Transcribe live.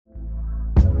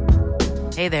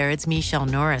Hey there, it's Michelle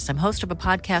Norris. I'm host of a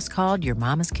podcast called Your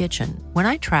Mama's Kitchen. When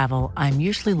I travel, I'm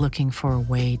usually looking for a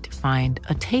way to find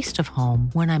a taste of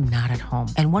home when I'm not at home.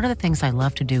 And one of the things I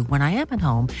love to do when I am at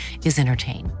home is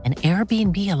entertain. And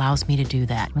Airbnb allows me to do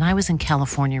that. When I was in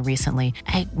California recently,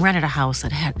 I rented a house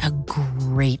that had a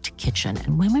great kitchen.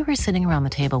 And when we were sitting around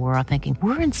the table, we were all thinking,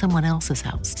 we're in someone else's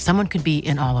house. Someone could be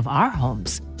in all of our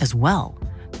homes as well.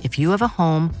 If you have a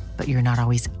home, but you're not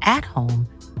always at home,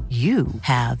 you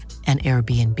have an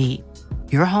Airbnb.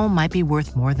 Your home might be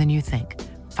worth more than you think.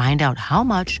 Find out how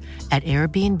much at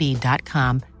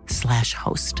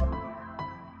airbnb.com/host.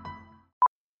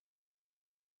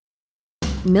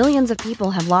 Millions of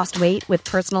people have lost weight with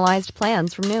personalized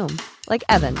plans from Noom. Like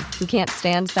Evan, who can't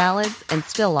stand salads and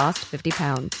still lost 50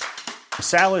 pounds.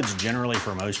 Salads generally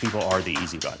for most people are the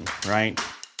easy button, right?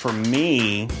 For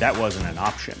me, that wasn't an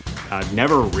option. I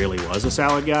never really was a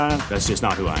salad guy. That's just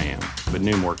not who I am. But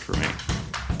Noom worked for me.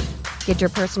 Get your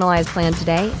personalized plan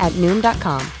today at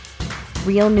Noom.com.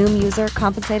 Real Noom user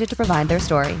compensated to provide their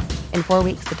story. In 4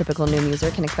 weeks, the typical Noom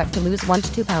user can expect to lose 1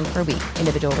 to 2 pounds per week.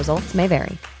 Individual results may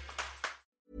vary.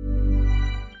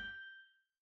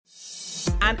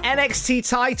 An NXT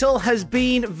title has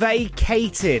been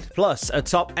vacated. Plus, a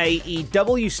top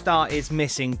AEW star is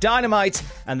missing Dynamite,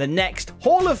 and the next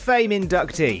Hall of Fame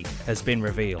inductee has been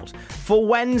revealed. For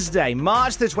Wednesday,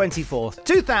 March the 24th,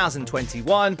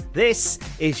 2021, this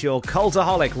is your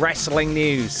Cultaholic Wrestling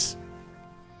News.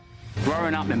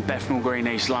 Growing up in Bethnal Green,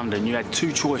 East London, you had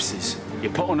two choices. You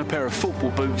put on a pair of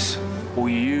football boots, or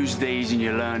you used these and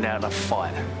you learned how to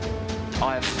fight.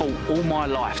 I have fought all my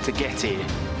life to get here.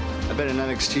 I've been in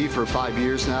NXT for 5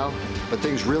 years now, but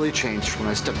things really changed when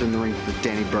I stepped in the ring with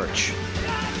Danny Burch.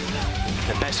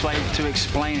 The best way to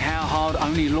explain how hard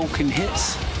Oney Lorcan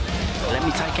hits? Let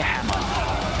me take a hammer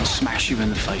and smash you in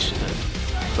the face with it.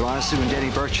 But honestly, when Danny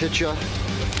Burch hits you,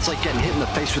 it's like getting hit in the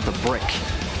face with a brick.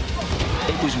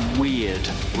 It was weird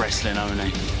wrestling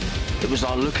Oney. It was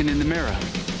like looking in the mirror.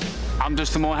 I'm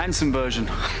just the more handsome version.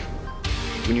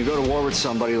 When you go to war with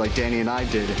somebody like Danny and I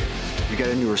did, you get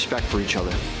a new respect for each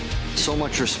other. So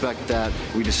much respect that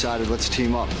we decided let's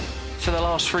team up. For the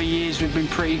last 3 years, we've been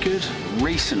pretty good.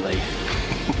 Recently,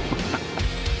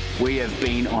 we have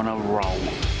been on a roll.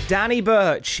 Danny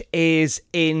Burch is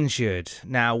injured.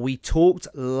 Now, we talked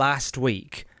last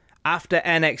week after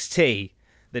NXT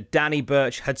that Danny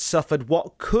Burch had suffered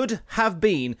what could have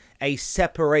been a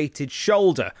separated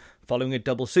shoulder following a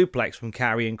double suplex from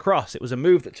Karrion Kross. It was a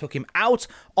move that took him out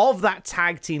of that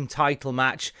tag team title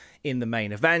match in the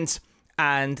main event.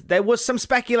 And there was some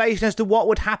speculation as to what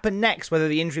would happen next, whether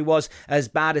the injury was as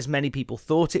bad as many people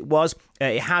thought it was.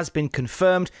 It has been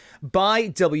confirmed by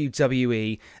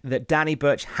WWE that Danny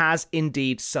Burch has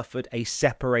indeed suffered a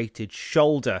separated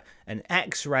shoulder. An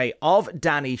X-ray of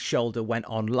Danny's shoulder went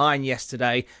online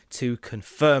yesterday to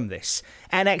confirm this.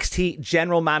 NXT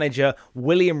General Manager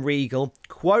William Regal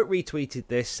quote retweeted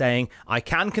this saying, "I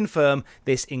can confirm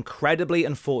this incredibly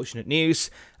unfortunate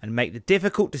news and make the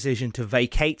difficult decision to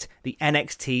vacate the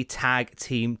NXT Tag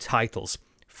Team titles.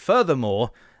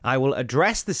 Furthermore, I will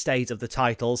address the state of the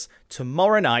titles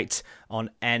tomorrow night on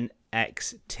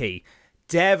NXT."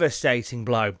 Devastating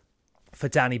blow for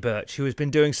Danny Burch, who has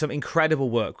been doing some incredible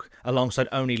work alongside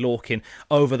Oney Lorcan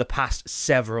over the past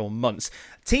several months.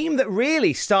 A team that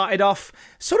really started off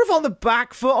sort of on the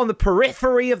back foot, on the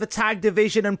periphery of the tag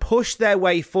division and pushed their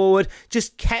way forward,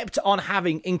 just kept on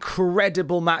having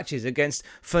incredible matches against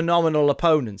phenomenal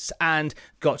opponents and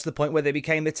got to the point where they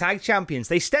became the tag champions.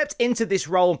 They stepped into this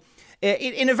role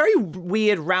in a very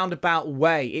weird roundabout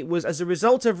way. It was as a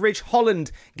result of Ridge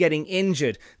Holland getting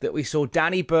injured that we saw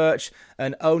Danny Burch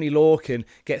and Oney Lorcan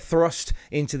get thrust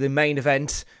into the main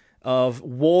event of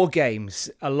War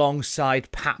Games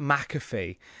alongside Pat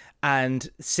McAfee. And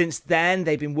since then,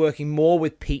 they've been working more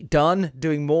with Pete Dunne,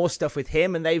 doing more stuff with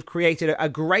him, and they've created a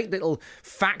great little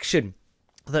faction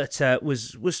that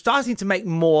was starting to make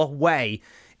more way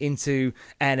into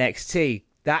NXT.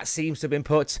 That seems to have been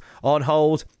put on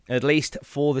hold, at least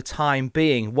for the time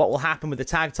being. What will happen with the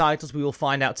tag titles, we will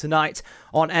find out tonight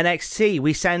on NXT.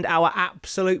 We send our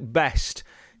absolute best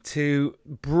to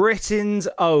Britain's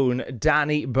own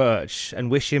Danny Burch and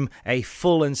wish him a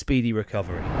full and speedy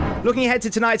recovery. Looking ahead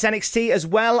to tonight's NXT, as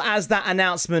well as that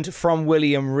announcement from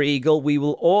William Regal, we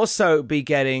will also be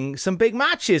getting some big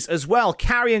matches as well.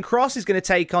 Karrion Kross is going to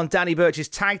take on Danny Burch's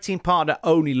tag team partner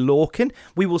Oney Lorcan.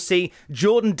 We will see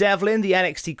Jordan Devlin, the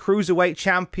NXT Cruiserweight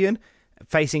Champion,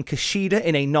 facing Kushida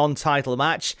in a non-title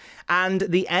match. And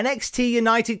the NXT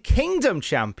United Kingdom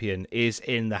Champion is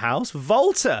in the house.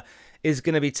 Volta is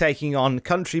going to be taking on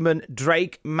countryman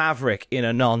Drake Maverick in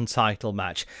a non-title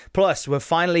match. Plus, we're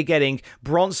finally getting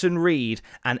Bronson Reed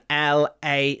and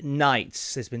LA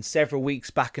Knights. There's been several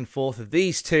weeks back and forth of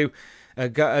these two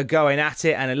going at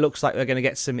it, and it looks like they're going to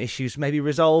get some issues maybe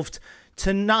resolved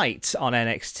tonight on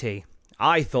NXT.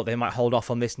 I thought they might hold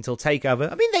off on this until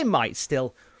TakeOver. I mean, they might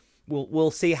still.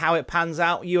 We'll see how it pans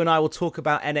out. You and I will talk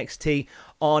about NXT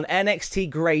on NXT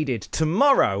Graded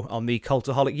tomorrow on the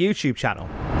Cultaholic YouTube channel.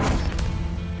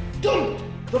 Don't!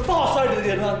 The far side of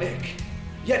the Atlantic!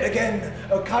 Yet again,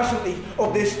 a casualty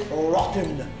of this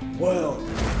rotten world.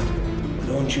 But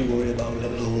don't you worry about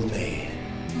little old me.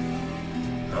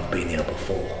 I've been here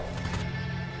before.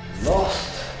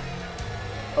 Lost.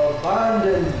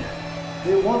 Abandoned.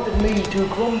 They wanted me to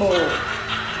crumble.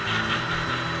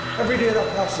 Every day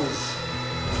that passes,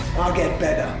 I get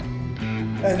better,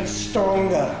 and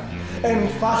stronger,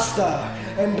 and faster,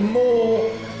 and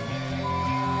more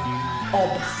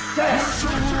obsessed.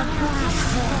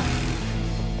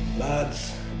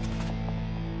 Lads,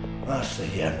 I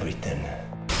see everything.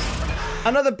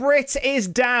 Another Brit is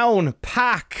down.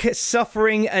 Pac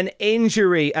suffering an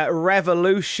injury at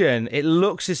Revolution. It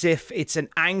looks as if it's an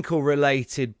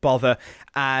ankle-related bother,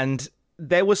 and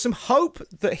there was some hope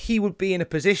that he would be in a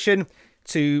position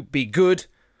to be good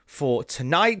for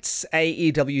tonight's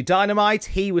AEW Dynamite.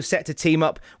 He was set to team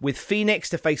up with Phoenix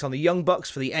to face on the Young Bucks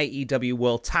for the AEW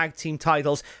World Tag Team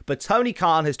titles, but Tony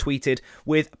Khan has tweeted,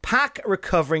 with Pac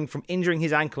recovering from injuring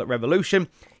his ankle at Revolution,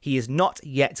 he is not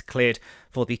yet cleared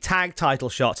for the tag title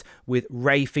shot with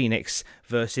Rey Fenix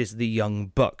versus the Young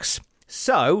Bucks.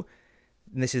 So,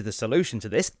 and this is the solution to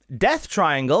this, Death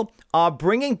Triangle are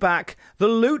bringing back the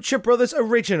Lucha Brothers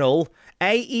original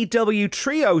AEW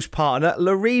Trios partner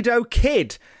Laredo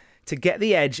Kid to get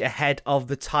the edge ahead of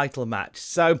the title match.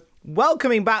 So,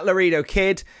 welcoming back Laredo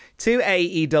Kid to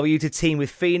AEW to team with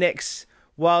Phoenix,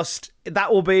 whilst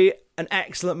that will be an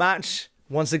excellent match.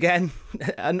 Once again,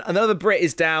 another Brit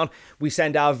is down. We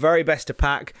send our very best to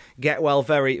Pac. Get well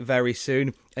very, very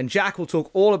soon. And Jack will talk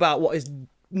all about what is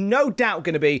no doubt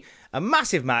going to be a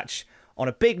massive match on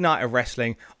a big night of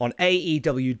wrestling on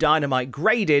AEW Dynamite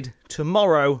Graded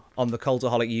tomorrow on the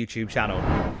Cultaholic YouTube channel.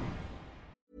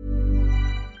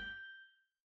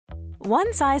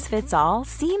 One size fits all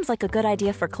seems like a good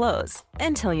idea for clothes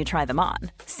until you try them on.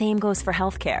 Same goes for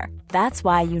healthcare. That's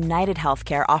why United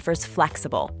Healthcare offers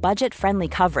flexible, budget-friendly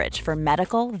coverage for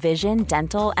medical, vision,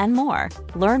 dental, and more.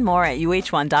 Learn more at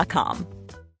UH1.com.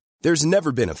 There's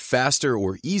never been a faster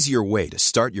or easier way to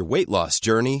start your weight loss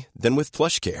journey than with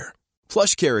PlushCare.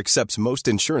 PlushCare accepts most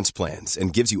insurance plans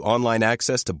and gives you online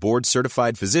access to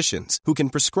board-certified physicians who can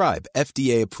prescribe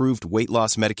FDA-approved weight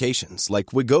loss medications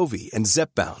like Wegovy and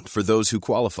Zepbound for those who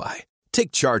qualify.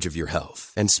 Take charge of your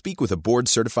health and speak with a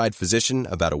board-certified physician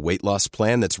about a weight loss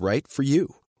plan that's right for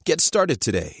you. Get started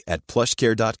today at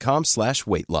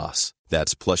plushcare.com/weight-loss.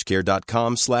 That's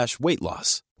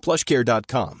plushcare.com/weight-loss.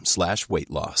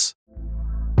 plushcare.com/weight-loss.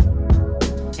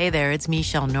 Hey there, it's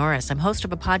Michelle Norris. I'm host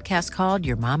of a podcast called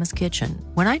Your Mama's Kitchen.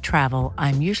 When I travel,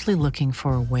 I'm usually looking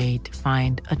for a way to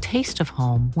find a taste of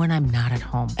home when I'm not at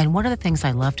home. And one of the things I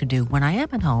love to do when I am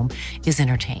at home is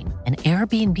entertain. And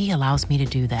Airbnb allows me to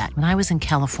do that. When I was in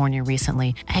California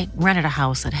recently, I rented a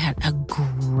house that had a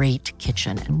great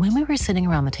kitchen. And when we were sitting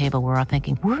around the table, we were all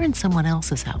thinking, we're in someone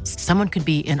else's house. Someone could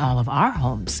be in all of our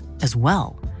homes as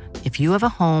well. If you have a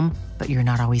home, but you're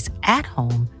not always at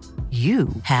home, you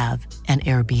have an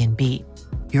Airbnb.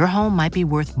 Your home might be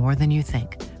worth more than you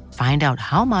think. Find out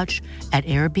how much at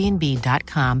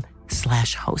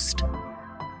airbnb.com/host.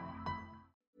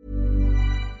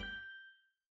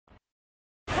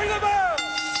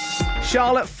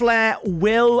 Charlotte Flair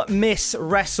will miss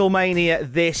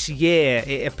WrestleMania this year.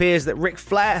 It appears that Ric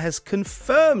Flair has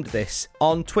confirmed this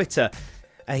on Twitter.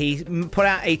 He put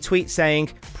out a tweet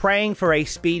saying, praying for a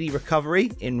speedy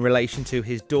recovery in relation to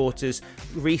his daughter's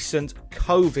recent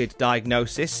COVID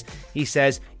diagnosis. He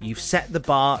says, you've set the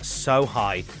bar so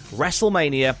high.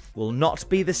 WrestleMania will not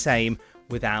be the same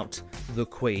without the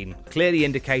Queen. Clearly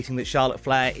indicating that Charlotte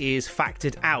Flair is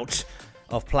factored out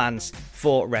of plans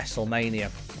for WrestleMania.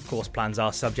 Of course, plans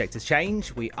are subject to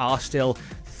change. We are still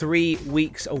 3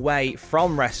 weeks away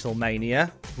from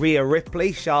WrestleMania. Rhea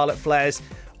Ripley, Charlotte Flair's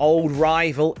old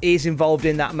rival, is involved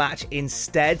in that match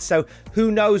instead, so who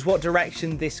knows what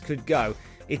direction this could go.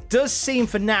 It does seem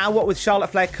for now, what with Charlotte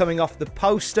Flair coming off the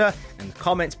poster and the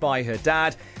comments by her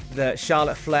dad, that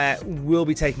Charlotte Flair will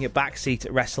be taking a backseat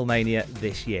at WrestleMania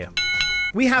this year.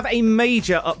 We have a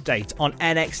major update on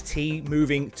NXT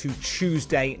moving to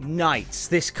Tuesday nights.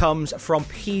 This comes from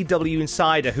PW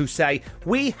Insider, who say,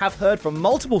 "We have heard from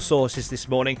multiple sources this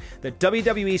morning that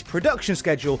WWE's production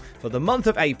schedule for the month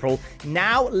of April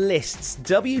now lists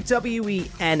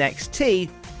WWE NXT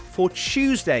for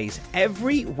Tuesdays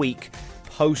every week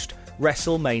post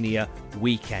WrestleMania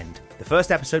weekend. The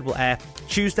first episode will air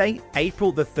Tuesday,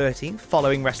 April the 13th,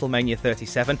 following WrestleMania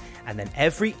 37, and then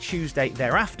every Tuesday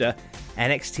thereafter,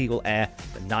 NXT will air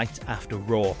the night after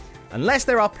Raw. Unless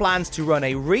there are plans to run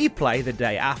a replay the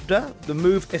day after, the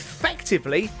move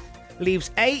effectively leaves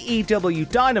AEW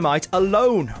Dynamite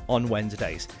alone on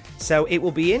Wednesdays. So it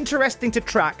will be interesting to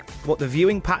track what the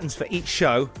viewing patterns for each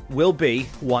show will be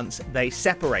once they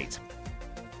separate."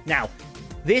 Now,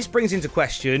 this brings into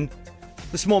question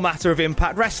the small matter of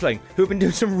Impact Wrestling, who have been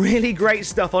doing some really great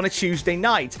stuff on a Tuesday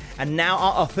night and now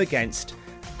are up against,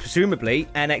 presumably,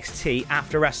 NXT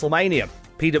after WrestleMania.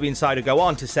 PW Insider go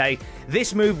on to say,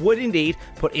 "This move would indeed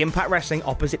put Impact Wrestling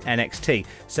opposite NXT,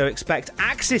 so expect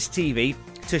Axis TV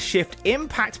to shift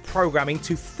Impact programming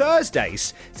to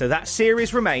Thursdays, so that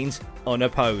series remains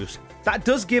unopposed." That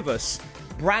does give us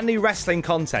brand new wrestling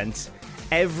content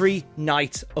every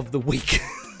night of the week,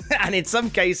 and in some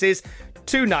cases,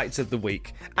 2 nights of the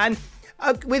week. And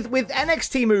with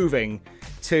NXT moving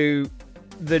to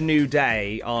the new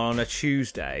day on a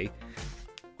Tuesday,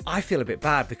 I feel a bit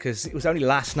bad because it was only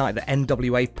last night that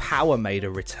NWA Power made a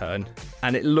return,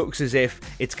 and it looks as if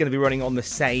it's going to be running on the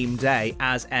same day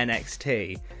as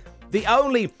NXT. The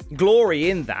only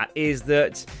glory in that is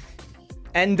that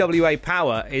NWA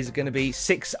Power is going to be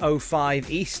 6:05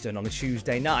 Eastern on a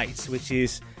Tuesday night, which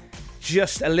is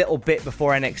just a little bit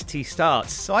before NXT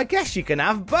starts. So I guess you can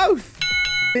have both.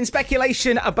 Been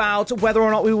speculation about whether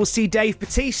or not we will see Dave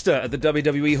Bautista at the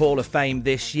WWE Hall of Fame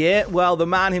this year. Well, the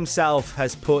man himself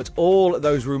has put all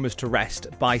those rumours to rest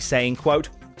by saying, quote,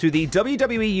 "To the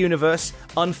WWE Universe,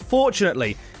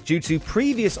 unfortunately, due to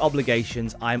previous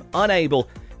obligations, I'm unable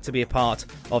to be a part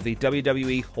of the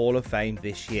WWE Hall of Fame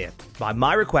this year. By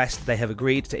my request, they have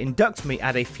agreed to induct me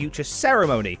at a future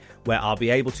ceremony where I'll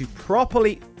be able to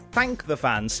properly thank the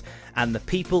fans and the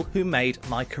people who made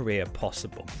my career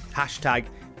possible. Hashtag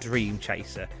Dream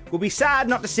Chaser." We'll be sad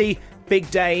not to see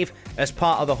Big Dave as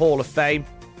part of the Hall of Fame,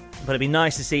 but it'd be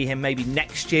nice to see him maybe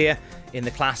next year in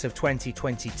the class of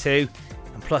 2022.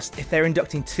 And plus, if they're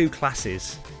inducting 2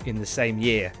 classes in the same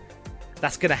year,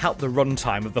 that's going to help the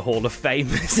runtime of the Hall of Fame,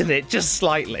 isn't it? Just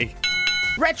slightly.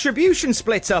 Retribution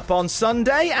split up on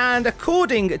Sunday, and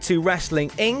according to Wrestling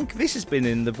Inc., this has been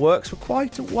in the works for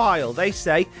quite a while. They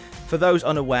say, for those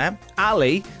unaware,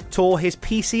 Ali tore his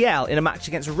PCL in a match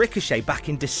against Ricochet back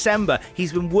in December.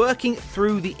 He's been working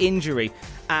through the injury,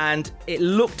 and it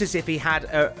looked as if he had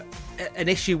an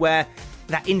issue where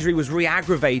that injury was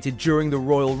re-aggravated during the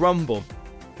Royal Rumble.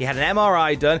 He had an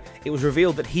MRI done. It was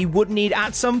revealed that he would need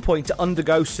at some point to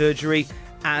undergo surgery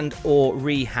and or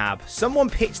rehab. Someone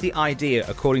pitched the idea,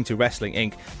 according to Wrestling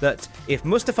Inc., that if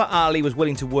Mustafa Ali was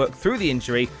willing to work through the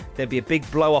injury, there'd be a big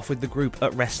blow-off with the group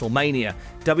at WrestleMania.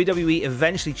 WWE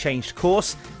eventually changed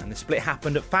course, and the split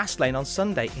happened at Fastlane on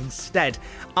Sunday instead.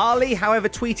 Ali, however,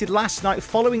 tweeted last night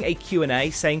following a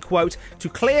Q&A saying, quote, "To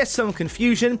clear some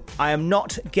confusion, I am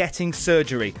not getting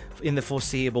surgery in the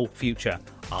foreseeable future.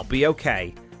 I'll be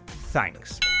okay.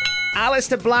 Thanks."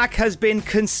 Aleister Black has been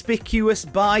conspicuous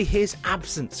by his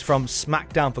absence from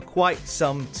SmackDown for quite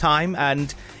some time,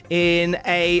 and in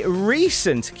a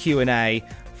recent Q&A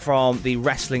from the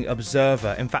Wrestling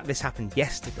Observer, in fact this happened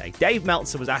yesterday, Dave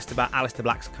Meltzer was asked about Aleister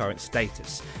Black's current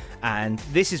status, and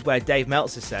this is where Dave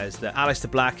Meltzer says that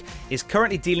Aleister Black is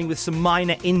currently dealing with some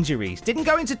minor injuries. Didn't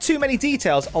go into too many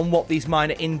details on what these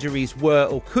minor injuries were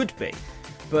or could be,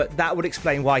 but that would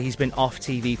explain why he's been off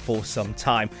TV for some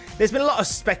time. There's been a lot of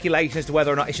speculation as to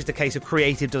whether or not it's just a case of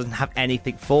creative doesn't have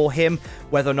anything for him,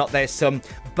 whether or not there's some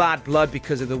bad blood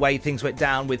because of the way things went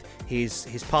down with his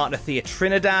partner Thea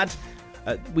Trinidad.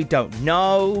 We don't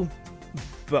know,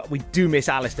 but we do miss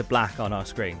Aleister Black on our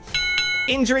screen.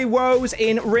 Injury woes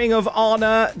in Ring of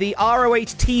Honor. The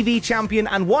ROH TV champion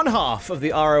and one half of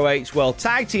the ROH World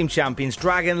Tag Team Champions,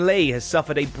 Dragon Lee, has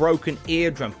suffered a broken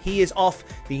eardrum. He is off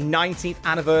the 19th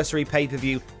anniversary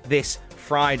pay-per-view this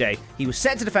Friday. He was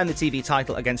set to defend the TV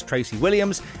title against Tracy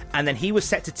Williams, and then he was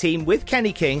set to team with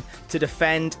Kenny King to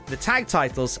defend the tag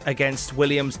titles against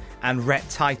Williams and Rhett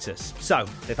Titus. So,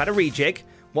 they've had a rejig.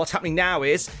 What's happening now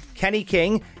is Kenny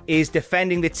King is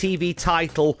defending the TV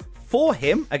title for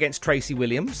him against Tracy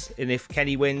Williams. And if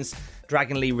Kenny wins,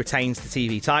 Dragon Lee retains the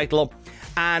TV title.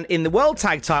 And in the World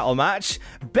Tag title match,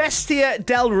 Bestia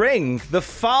del Ring, the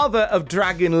father of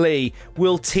Dragon Lee,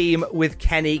 will team with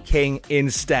Kenny King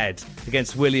instead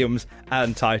against Williams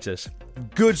and Titus.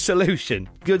 Good solution.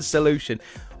 Good solution.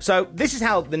 So this is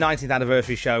how the 19th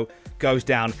anniversary show goes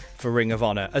down for Ring of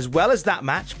Honor. As well as that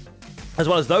match, as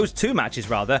well as those two matches,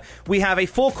 rather, we have a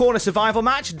four-corner survival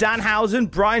match. Danhausen,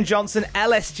 Brian Johnson,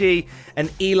 LSG, and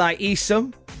Eli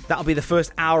Isom. That'll be the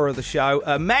first hour of the show.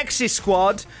 Mexi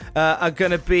Squad are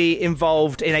going to be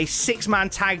involved in a six-man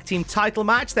tag team title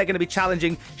match. They're going to be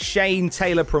challenging Shane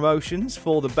Taylor Promotions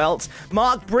for the belts.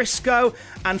 Mark Briscoe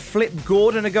and Flip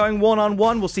Gordon are going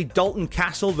one-on-one. We'll see Dalton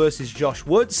Castle versus Josh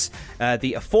Woods.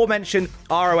 The aforementioned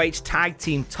ROH tag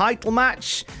team title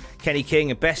match. Kenny King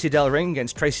and Bestia del Ring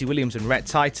against Tracy Williams and Rhett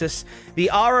Titus.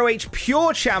 The ROH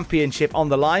Pure Championship on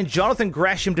the line. Jonathan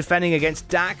Gresham defending against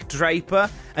Dak Draper.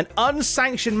 An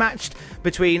unsanctioned match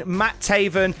between Matt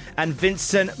Taven and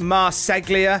Vincent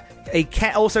Marseglia.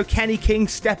 Also Kenny King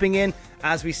stepping in,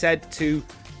 as we said, to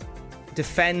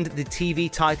defend the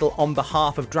TV title on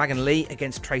behalf of Dragon Lee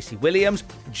against Tracy Williams.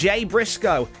 Jay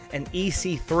Briscoe and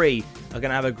EC3 are going to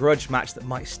have a grudge match that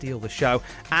might steal the show.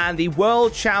 And the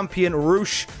world champion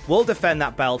Roosh will defend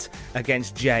that belt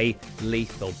against Jay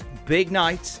Lethal. Big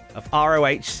night of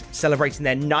ROH celebrating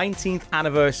their 19th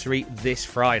anniversary this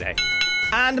Friday.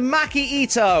 And Maki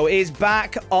Ito is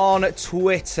back on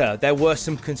Twitter. There were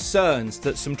some concerns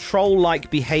that some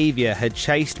troll-like behaviour had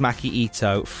chased Maki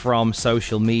Ito from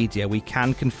social media. We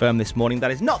can confirm this morning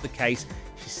that is not the case.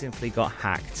 She simply got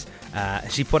hacked.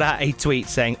 She put out a tweet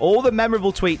saying all the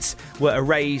memorable tweets were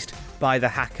erased by the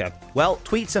hacker. Well,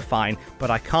 tweets are fine,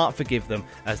 but I can't forgive them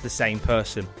as the same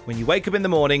person. When you wake up in the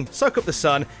morning, soak up the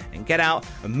sun, and get out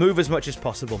and move as much as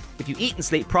possible. If you eat and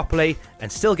sleep properly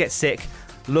and still get sick,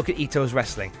 look at Ito's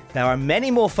wrestling. There are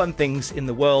many more fun things in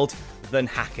the world than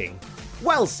hacking.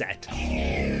 Well said.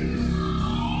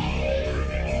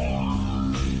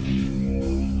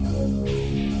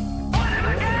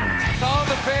 All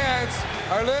the fans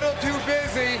are a little too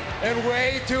busy and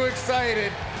way too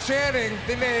excited chanting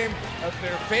the name of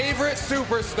their favorite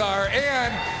superstar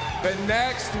and the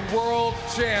next world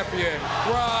champion,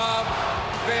 Rob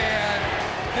Van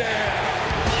Dam.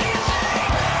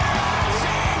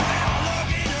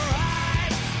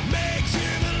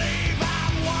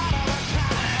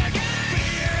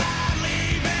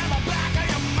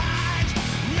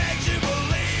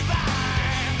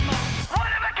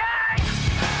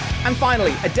 And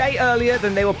finally, a day earlier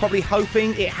than they were probably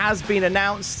hoping, it has been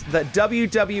announced that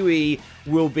WWE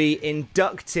will be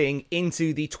inducting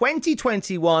into the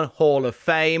 2021 Hall of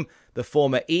Fame the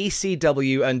former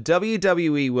ECW and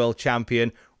WWE World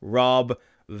Champion Rob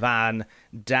Van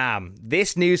Dam.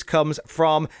 This news comes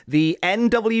from the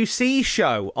NWC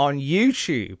show on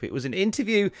YouTube. It was an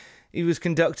interview he was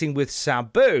conducting with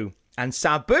Sabu. And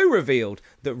Sabu revealed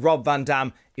that Rob Van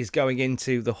Dam is going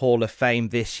into the Hall of Fame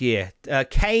this year.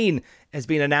 Kane has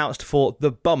been announced for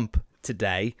the bump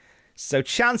today. So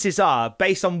chances are,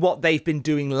 based on what they've been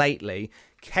doing lately,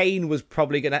 Kane's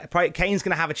going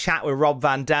to have a chat with Rob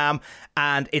Van Dam,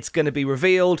 and it's going to be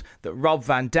revealed that Rob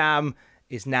Van Dam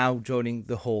is now joining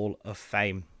the Hall of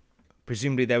Fame.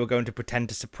 Presumably they were going to pretend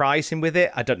to surprise him with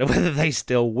it. I don't know whether they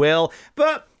still will.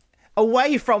 But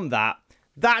away from that,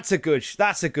 that's a good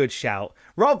shout.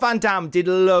 Rob Van Dam did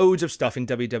loads of stuff in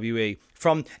WWE.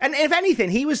 And if anything,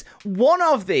 he was one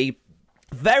of the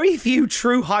very few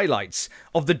true highlights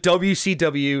of the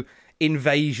WCW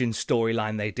invasion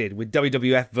storyline they did with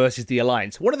WWF versus the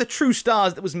Alliance. One of the true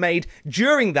stars that was made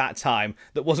during that time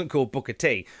that wasn't called Booker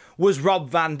T was Rob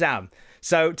Van Dam.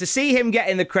 So to see him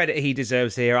getting the credit he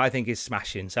deserves here, I think is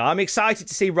smashing. So I'm excited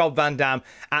to see Rob Van Dam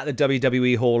at the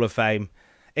WWE Hall of Fame.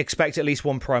 Expect at least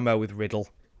one promo with Riddle.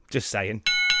 Just saying.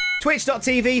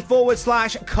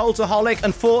 Twitch.tv/Cultaholic.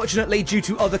 Unfortunately, due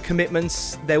to other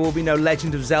commitments, there will be no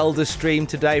Legend of Zelda stream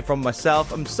today from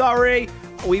myself. I'm sorry.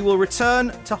 We will return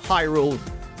to Hyrule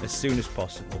as soon as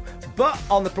possible. But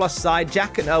on the plus side,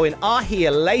 Jack and Owen are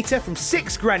here later from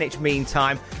 6 Greenwich Mean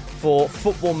Time for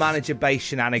Football Manager based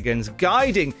shenanigans,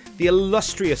 guiding the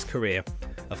illustrious career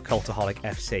of Cultaholic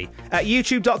FC. At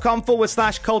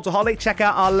youtube.com/Cultaholic, check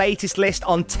out our latest list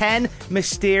on 10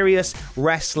 mysterious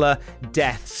wrestler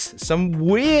deaths. Some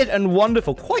weird and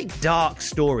wonderful, quite dark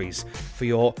stories for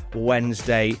your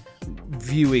Wednesday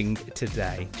viewing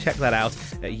today. Check that out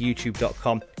at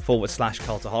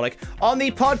youtube.com/Cultaholic. On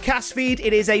the podcast feed,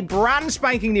 it is a brand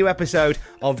spanking new episode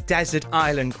of Desert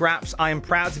Island Graps. I am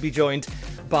proud to be joined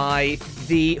by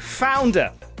the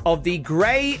founder of the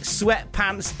Grey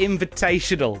Sweatpants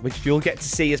Invitational, which you'll get to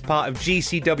see as part of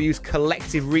GCW's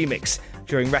collective remix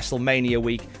during WrestleMania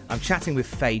week. I'm chatting with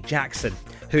Faye Jackson,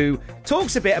 who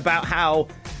talks a bit about how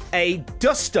a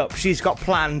dust-up she's got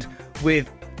planned with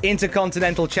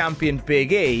Intercontinental Champion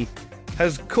Big E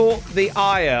has caught the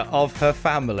ire of her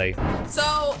family.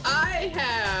 So I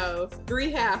have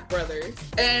 3 half-brothers,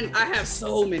 and I have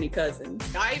so many cousins.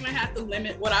 I even have to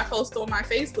limit what I post on my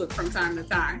Facebook from time to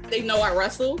time. They know I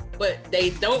wrestle, but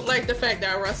they don't like the fact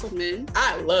that I wrestle men.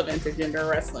 I love intergender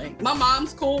wrestling. My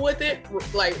mom's cool with it,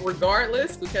 like,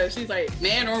 regardless, because she's like,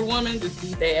 man or woman, just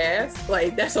beat their ass.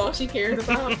 Like, that's all she cares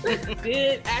about.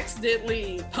 Did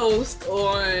accidentally post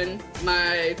on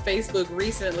my Facebook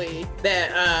recently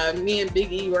that me and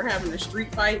Big E were having a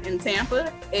street fight in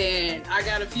Tampa, and I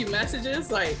got a few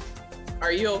messages like,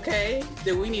 are you okay?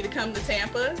 Do we need to come to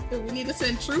Tampa? Do we need to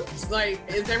send troops? Like,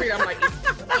 I'm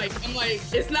like,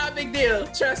 it's not a big deal.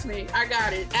 Trust me, I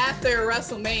got it. After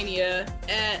WrestleMania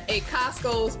at a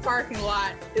Costco's parking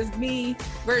lot is me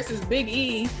versus Big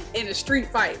E in a street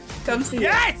fight. Come see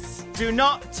Yes! Do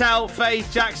not tell Faye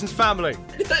Jackson's family.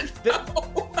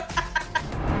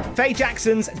 Faye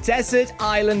Jackson's Desert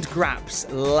Island Graps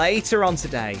later on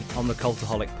today on the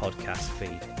Cultaholic podcast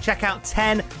feed. Check out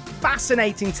 10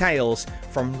 fascinating tales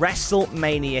from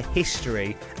WrestleMania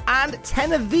history and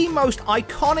 10 of the most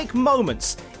iconic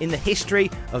moments in the history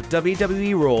of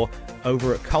WWE Raw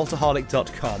over at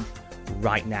cultaholic.com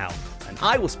right now. And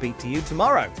I will speak to you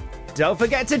tomorrow. Don't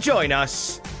forget to join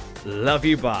us. Love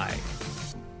you, bye.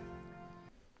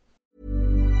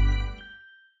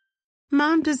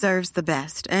 Mom deserves the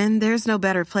best, and there's no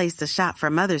better place to shop for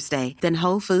Mother's Day than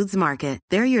Whole Foods Market.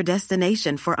 They're your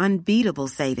destination for unbeatable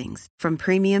savings, from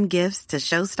premium gifts to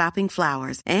show-stopping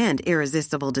flowers and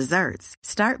irresistible desserts.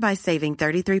 Start by saving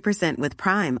 33% with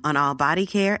Prime on all body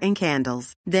care and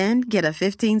candles. Then get a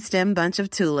 15-stem bunch of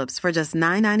tulips for just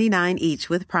 $9.99 each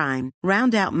with Prime.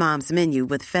 Round out Mom's menu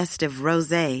with festive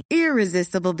rosé,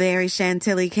 irresistible berry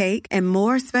chantilly cake, and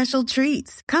more special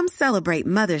treats. Come celebrate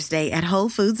Mother's Day at Whole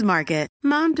Foods Market.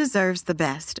 Mom deserves the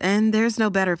best, and there's no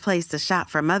better place to shop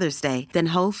for Mother's Day than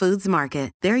Whole Foods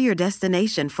Market. They're your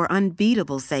destination for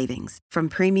unbeatable savings, from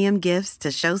premium gifts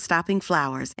to show-stopping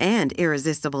flowers and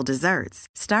irresistible desserts.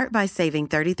 Start by saving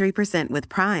 33% with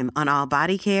Prime on all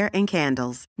body care and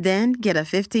candles. Then get a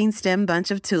 15-stem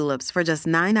bunch of tulips for just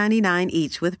 $9.99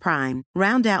 each with Prime.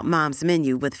 Round out Mom's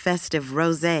menu with festive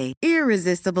rosé,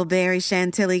 irresistible berry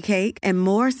chantilly cake, and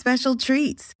more special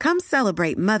treats. Come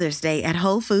celebrate Mother's Day at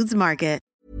Whole Foods Market.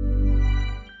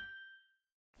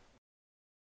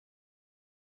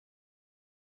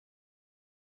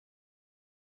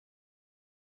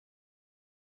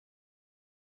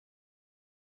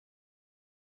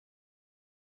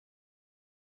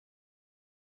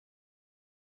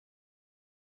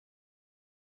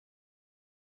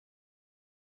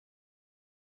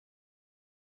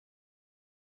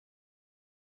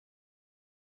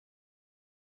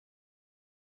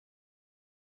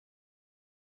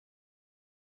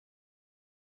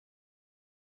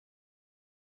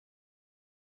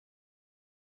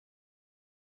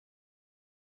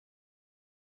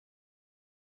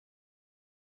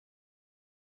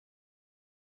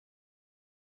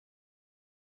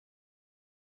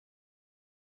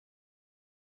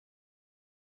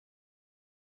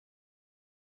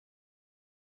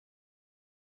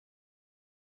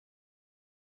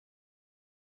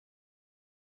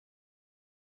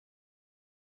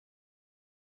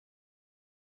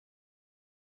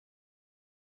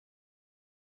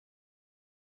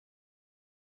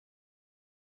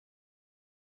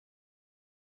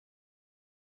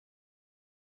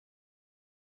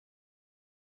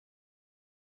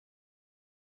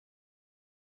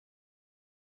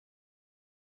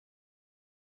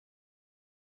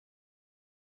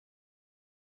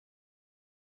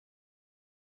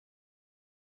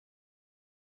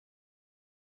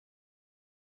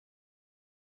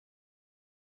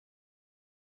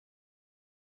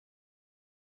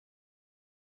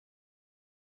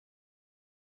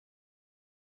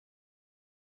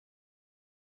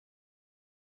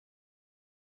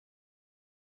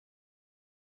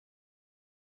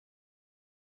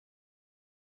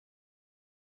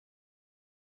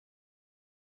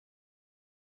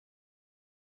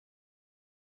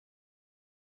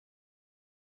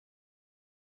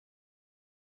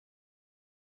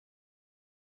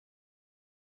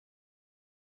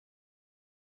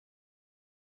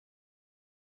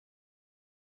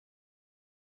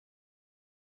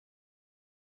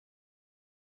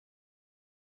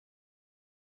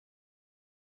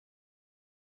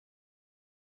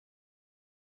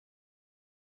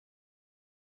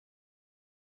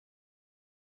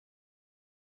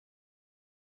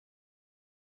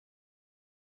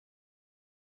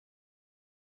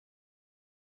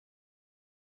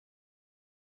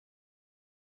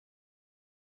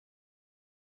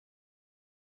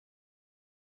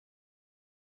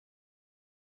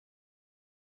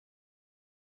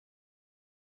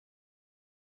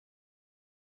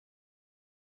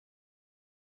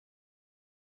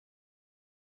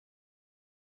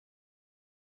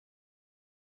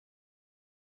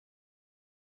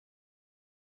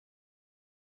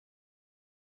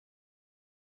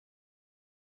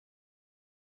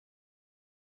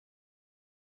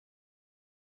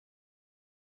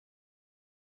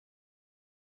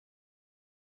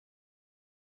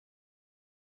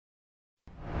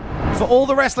 For all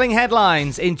the wrestling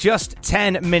headlines in just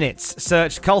 10 minutes,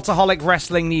 search Cultaholic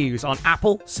Wrestling News on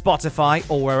Apple, Spotify,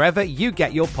 or wherever you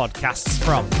get your podcasts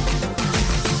from.